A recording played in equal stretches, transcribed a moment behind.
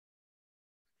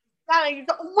Guys,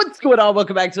 what's going on?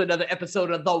 Welcome back to another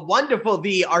episode of the wonderful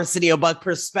The Arsenio Buck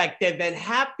Perspective, and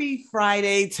happy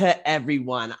Friday to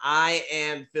everyone. I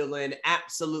am feeling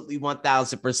absolutely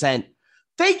 1000%.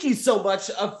 Thank you so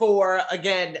much for,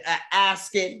 again,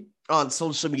 asking on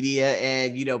social media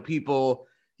and, people,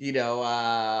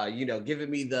 giving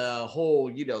me the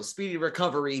whole, speedy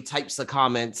recovery types of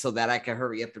comments so that I can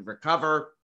hurry up and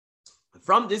recover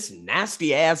from this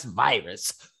nasty ass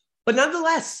virus. But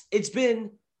nonetheless, it's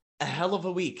been a hell of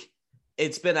a week.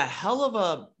 It's been a hell of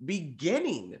a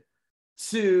beginning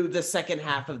to the second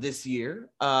half of this year.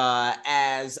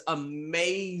 As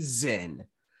amazing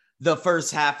the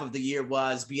first half of the year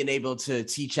was, being able to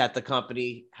teach at the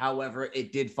company. However,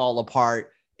 it did fall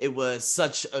apart. It was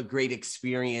such a great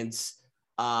experience.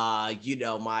 At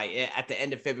the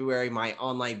end of February, my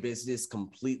online business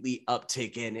completely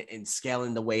uptaken and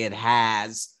scaling the way it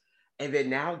has. And then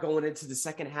now going into the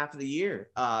second half of the year,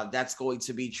 that's going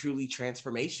to be truly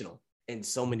transformational in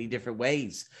so many different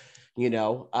ways. Kicking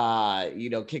off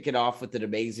with an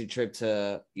amazing trip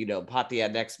to,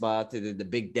 Pattaya next month, and then the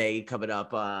big day coming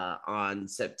up in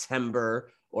September,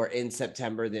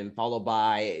 then followed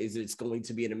by it's going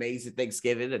to be an amazing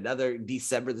Thanksgiving, another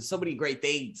December. There's so many great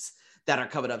things that are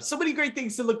coming up, so many great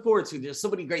things to look forward to. There's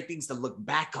so many great things to look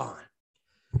back on,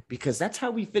 because that's how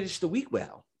we finish the week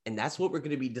well. And that's what we're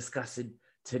going to be discussing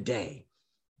today.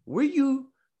 Are you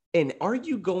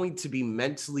going to be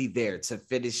mentally there to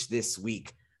finish this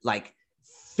week, like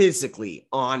physically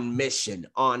on mission,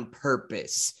 on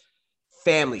purpose,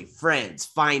 family, friends,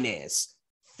 finance,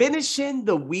 finishing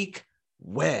the week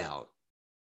well?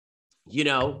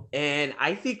 And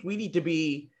I think we need to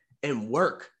be and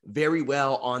work very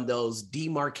well on those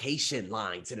demarcation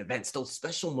lines and events, those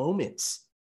special moments,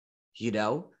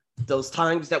 those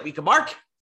times that we can mark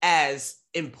as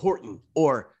important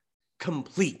or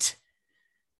complete.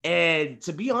 And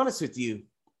to be honest with you,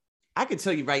 I can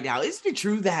tell you right now, isn't it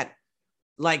true that,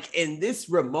 like, in this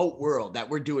remote world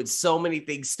that we're doing so many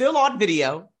things still on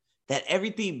video, that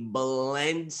everything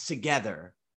blends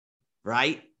together,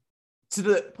 right? To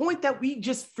the point that we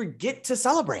just forget to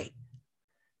celebrate.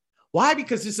 Why?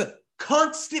 Because it's a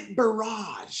constant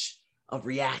barrage of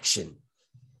reaction,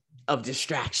 of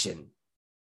distraction,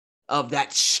 of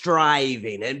that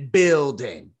striving and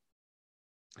building.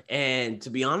 And to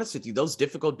be honest with you, those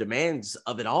difficult demands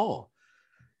of it all,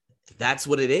 that's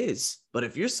what it is. But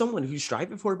if you're someone who's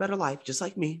striving for a better life, just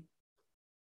like me,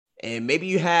 and maybe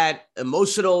you had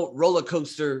emotional roller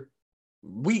coaster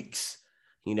weeks,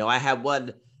 I had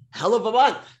one hell of a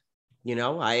month.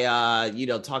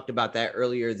 I talked about that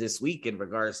earlier this week in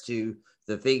regards to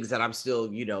the things that I'm still,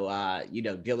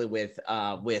 dealing with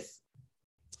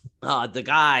the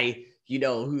guy,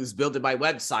 who's building my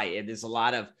website. And there's a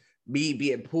lot of me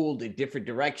being pulled in different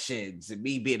directions and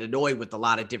me being annoyed with a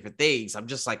lot of different things. I'm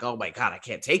just like, oh my God, I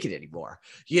can't take it anymore,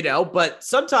 but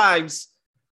sometimes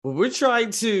when we're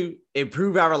trying to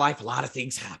improve our life, a lot of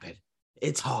things happen.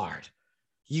 It's hard.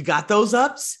 You got those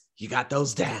ups, you got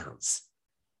those downs.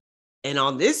 And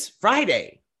on this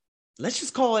Friday, let's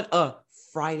just call it a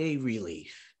Friday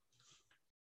relief,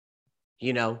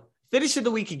 finishing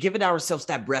the week and giving ourselves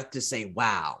that breath to say,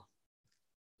 wow,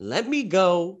 let me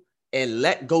go and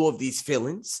let go of these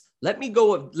feelings. Let me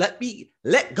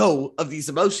let go of these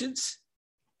emotions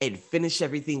and finish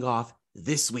everything off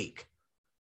this week.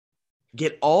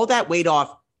 Get all that weight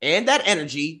off and that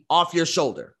energy off your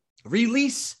shoulder.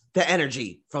 Release the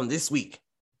energy from this week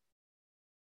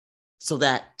so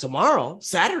that tomorrow,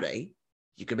 Saturday,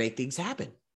 you can make things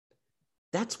happen.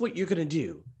 That's what you're going to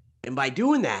do. And by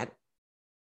doing that,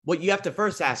 what you have to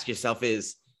first ask yourself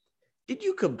is, did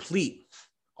you complete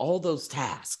all those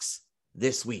tasks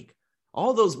this week?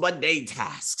 All those mundane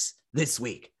tasks this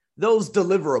week? Those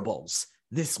deliverables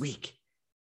this week?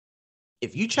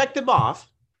 If you check them off,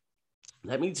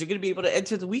 that means you're going to be able to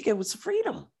enter the weekend with some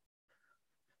freedom.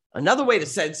 Another way to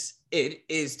sense it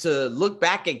is to look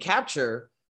back and capture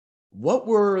what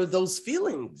were those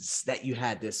feelings that you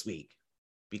had this week.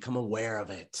 Become aware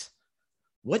of it.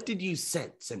 What did you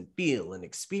sense and feel and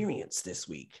experience this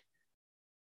week?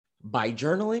 By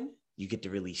journaling, you get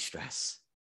to release stress.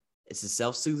 It's a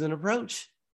self-soothing approach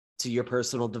to your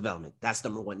personal development. That's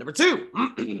number one. Number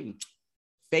two,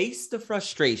 face the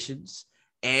frustrations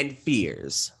and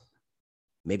fears.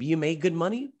 Maybe you made good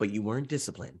money, but you weren't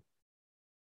disciplined.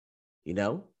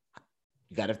 You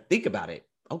got to think about it.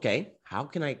 Okay, how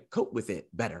can I cope with it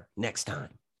better next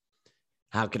time?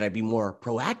 How can I be more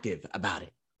proactive about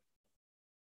it?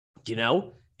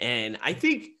 And I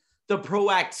think the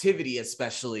proactivity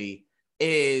especially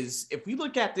is, if we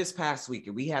look at this past week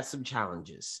and we had some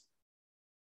challenges,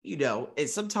 and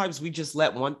sometimes we just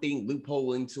let one thing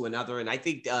loophole into another. And I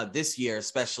think this year,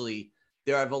 especially,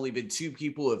 there have only been two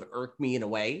people who have irked me in a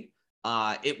way.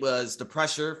 It was the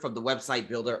pressure from the website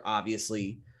builder,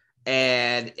 obviously,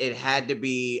 and it had to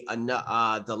be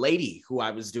the lady who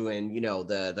I was doing,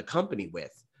 the company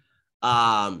with.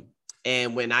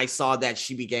 And when I saw that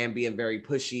she began being very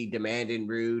pushy, demanding,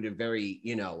 rude, and very,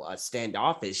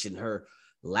 standoffish in her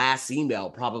last email,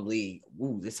 probably,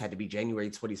 this had to be January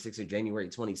 26th or January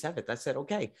 27th. I said,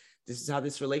 okay, this is how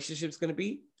this relationship's going to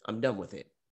be. I'm done with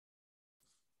it.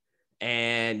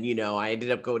 And, I ended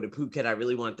up going to Phuket. I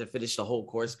really wanted to finish the whole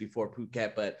course before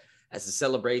Phuket, but as a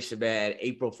celebration, man,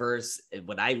 April 1st,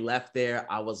 when I left there,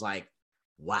 I was like,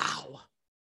 wow.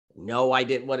 No, I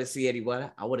didn't want to see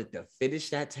anyone. I wanted to finish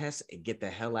that test and get the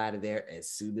hell out of there as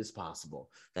soon as possible.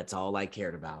 That's all I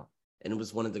cared about. And it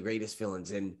was one of the greatest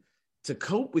feelings. And to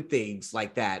cope with things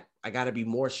like that, I got to be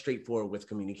more straightforward with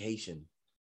communication.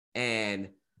 And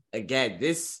again,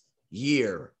 this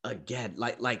year,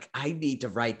 like I need to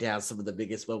write down some of the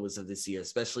biggest moments of this year,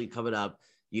 especially coming up,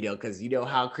 because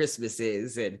how Christmas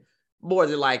is. And more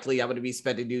than likely, I'm going to be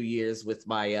spending New Year's with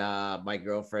my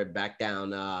girlfriend back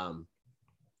down,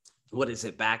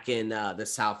 back in the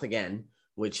South again,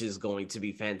 which is going to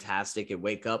be fantastic, and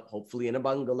wake up hopefully in a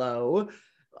bungalow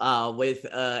with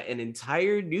an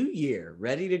entire new year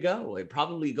ready to go, and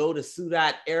probably go to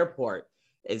Surat Airport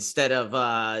instead of,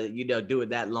 doing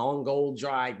that long gold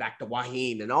drive back to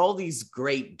Wahin and all these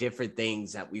great different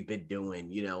things that we've been doing.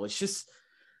 It's just,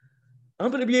 I'm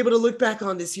going to be able to look back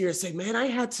on this year and say, man, I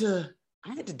had to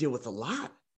deal with a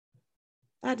lot.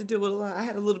 I had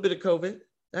a little bit of COVID.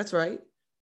 That's right.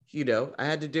 I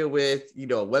had to deal with, a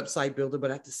website builder,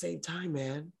 but at the same time,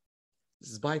 man,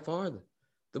 this is by far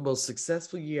the most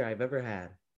successful year I've ever had.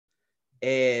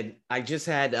 And I just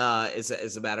had,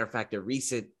 as a matter of fact, a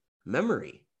recent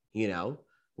memory,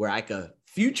 where I could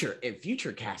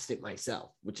future cast it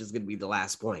myself, which is going to be the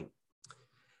last point.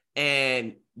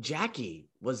 And Jackie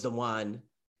was the one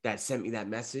that sent me that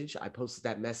message. I posted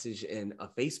that message in a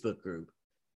Facebook group.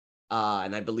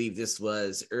 And I believe this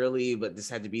was early, but this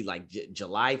had to be like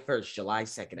July 1st, July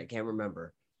 2nd. I can't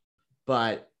remember.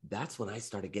 But that's when I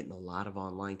started getting a lot of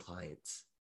online clients.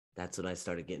 And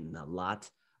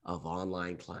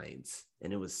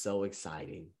it was so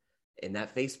exciting. And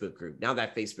that Facebook group, now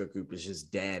that Facebook group is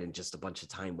just dead and just a bunch of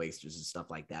time wasters and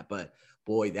stuff like that. But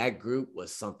boy, that group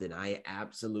was something I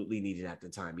absolutely needed at the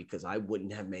time, because I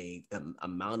wouldn't have made the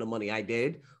amount of money I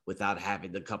did without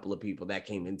having the couple of people that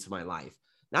came into my life.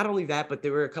 Not only that, but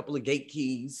there were a couple of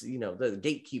the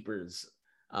gatekeepers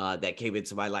that came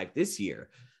into my life this year.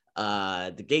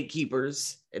 The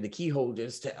gatekeepers and the key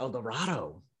holders to El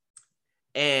Dorado.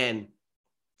 And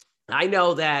I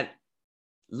know that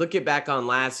looking back on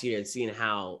last year and seeing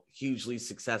how hugely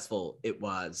successful it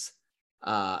was,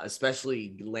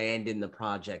 especially landing the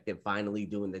project and finally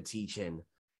doing the teaching,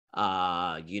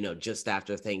 just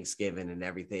after Thanksgiving and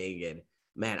everything. And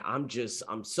man, I'm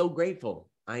so grateful.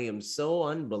 I am so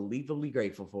unbelievably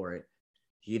grateful for it,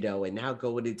 and now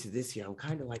going into this year, I'm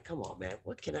kind of like, come on, man,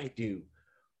 what can I do?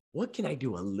 What can I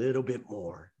do a little bit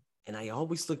more? And I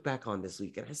always look back on this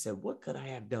week and I said, what could I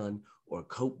have done or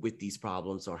cope with these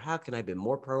problems? Or how can I be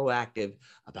more proactive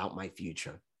about my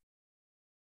future?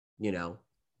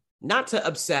 Not to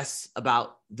obsess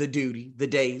about the duty, the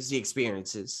days, the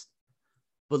experiences,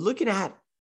 but looking at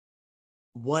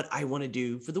what I want to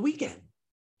do for the weekend,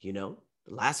 the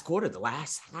last quarter, the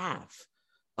last half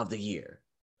of the year,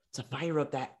 to fire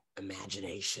up that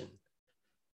imagination.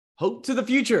 Hope to the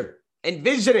future.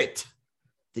 Envision it.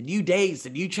 The new days, the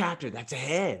new chapter that's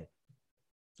ahead.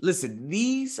 Listen,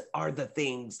 these are the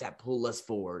things that pull us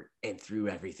forward and through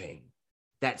everything.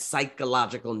 That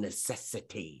psychological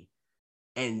necessity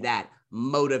and that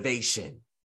motivation.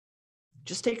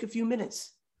 Just take a few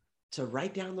minutes to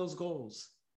write down those goals.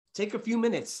 Take a few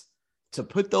minutes to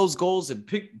put those goals and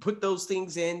put those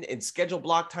things in and schedule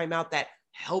block time out that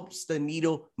helps the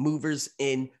needle movers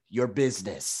in your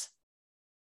business.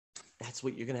 That's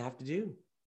what you're going to have to do.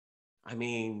 I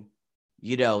mean,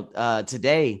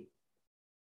 today,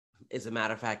 as a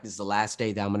matter of fact, is the last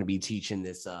day that I'm going to be teaching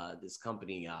this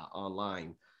company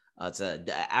online. It's an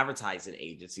advertising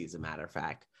agency, as a matter of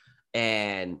fact.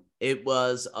 And it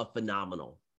was a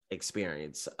phenomenal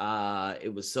experience.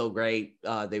 It was so great.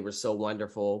 They were so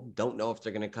wonderful. Don't know if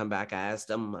they're going to come back. I asked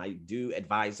them. I do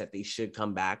advise that they should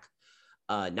come back.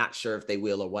 Not sure if they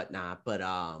will or whatnot, but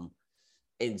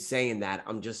in saying that,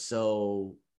 I'm just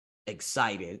so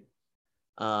excited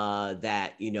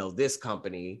that, this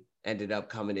company ended up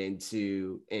coming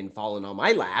into and falling on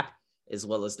my lap, as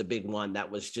well as the big one that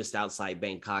was just outside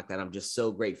Bangkok that I'm just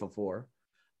so grateful for.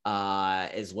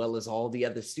 as well as all the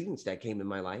other students that came in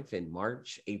my life in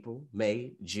March, April,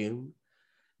 May, June.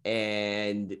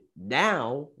 And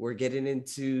now we're getting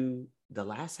into the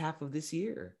last half of this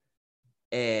year.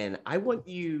 And I want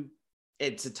you,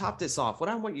 and to top this off, what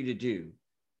I want you to do,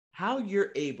 how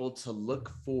you're able to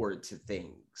look forward to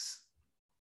things.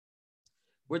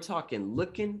 We're talking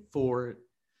looking forward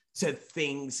to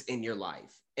things in your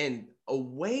life. And a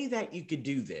way that you could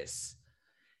do this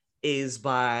is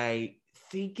by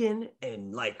thinking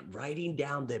and like writing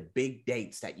down the big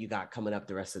dates that you got coming up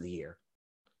the rest of the year.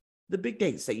 The big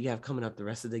dates that you have coming up the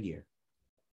rest of the year.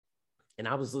 And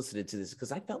I was listening to this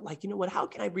because I felt like, you know what, how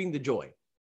can I bring the joy?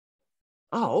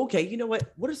 Oh, okay. You know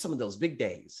what are some of those big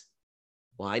days?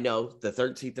 Well, I know the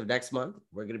 13th of next month,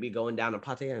 we're going to be going down to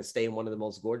Pattaya and stay in one of the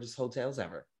most gorgeous hotels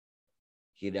ever.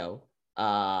 You know,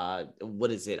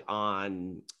 what is it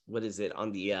on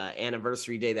the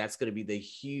anniversary day? That's going to be the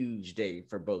huge day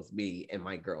for both me and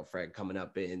my girlfriend coming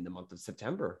up in the month of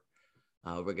September.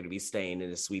 We're going to be staying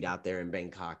in a suite out there in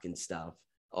Bangkok and stuff.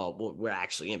 Oh, well, we're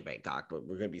actually in Bangkok, but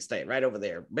we're going to be staying right over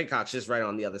there. Bangkok's just right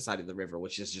on the other side of the river,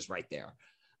 which is just right there.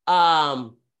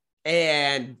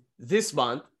 And this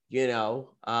month, you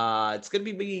know, it's going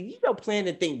to be, you know,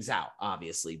 planning things out,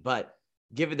 obviously. But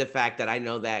given the fact that I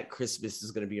know that Christmas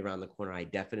is going to be around the corner, I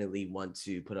definitely want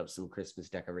to put up some Christmas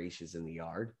decorations in the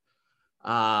yard.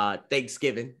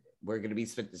 Thanksgiving, we're going to be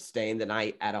staying the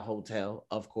night at a hotel,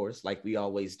 of course, like we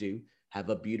always do. Have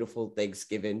a beautiful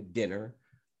Thanksgiving dinner.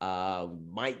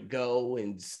 Might go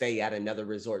and stay at another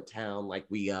resort town like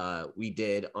we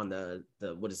did on the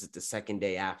the second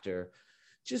day after.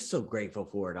 Just so grateful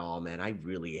for it all, man. I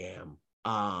really am.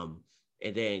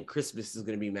 And then Christmas is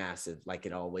going to be massive, like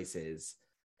it always is.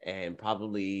 And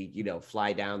probably, you know,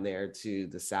 fly down there to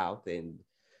the South and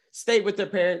stay with their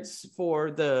parents for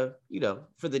the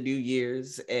New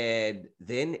Year's. And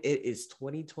then it is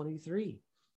 2023.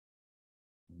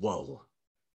 Whoa.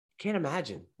 Can't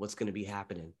imagine what's going to be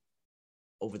happening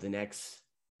over the next,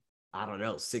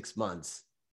 6 months.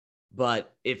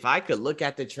 But if I could look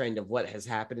at the trend of what has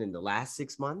happened in the last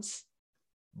 6 months,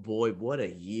 boy, what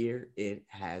a year it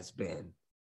has been.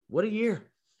 What a year.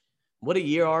 What a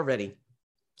year already.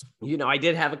 You know, I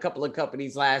did have a couple of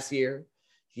companies last year.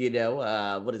 You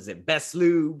know, Best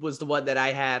Lube was the one that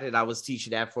I had, and I was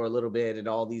teaching that for a little bit and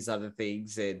all these other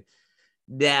things. And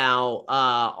now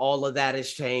all of that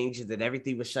has changed, and then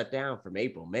everything was shut down from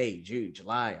April, May, June,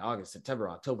 July, August, September,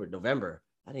 October, November.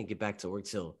 I didn't get back to work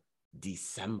till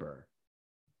December.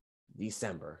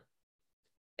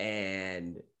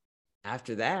 And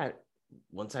after that,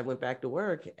 once I went back to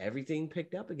work, everything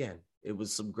picked up again. It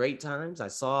was some great times. I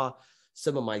saw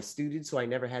some of my students who I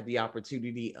never had the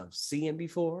opportunity of seeing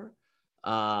before.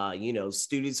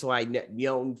 Students who I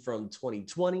known from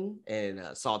 2020 and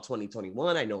saw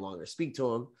 2021. I no longer speak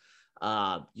to them.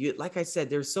 Like I said,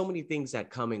 there's so many things that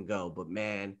come and go, but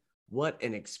man, what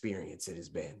an experience it has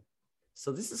been.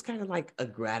 So this is kind of like a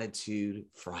gratitude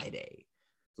Friday,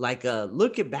 like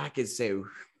looking back and say,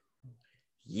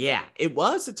 yeah, it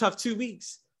was a tough 2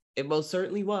 weeks. It most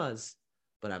certainly was,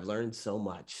 but I've learned so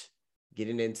much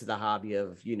getting into the hobby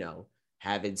of, you know,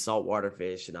 having saltwater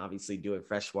fish and obviously doing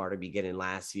freshwater beginning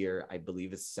last year. I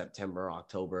believe it's September,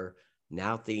 October.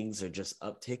 Now things are just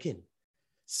upticking.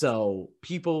 So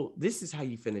people, this is how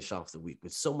you finish off the week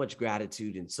with so much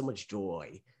gratitude and so much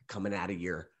joy coming out of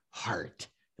your heart.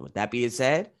 And with that being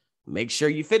said, make sure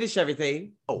you finish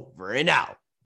everything. Over and out.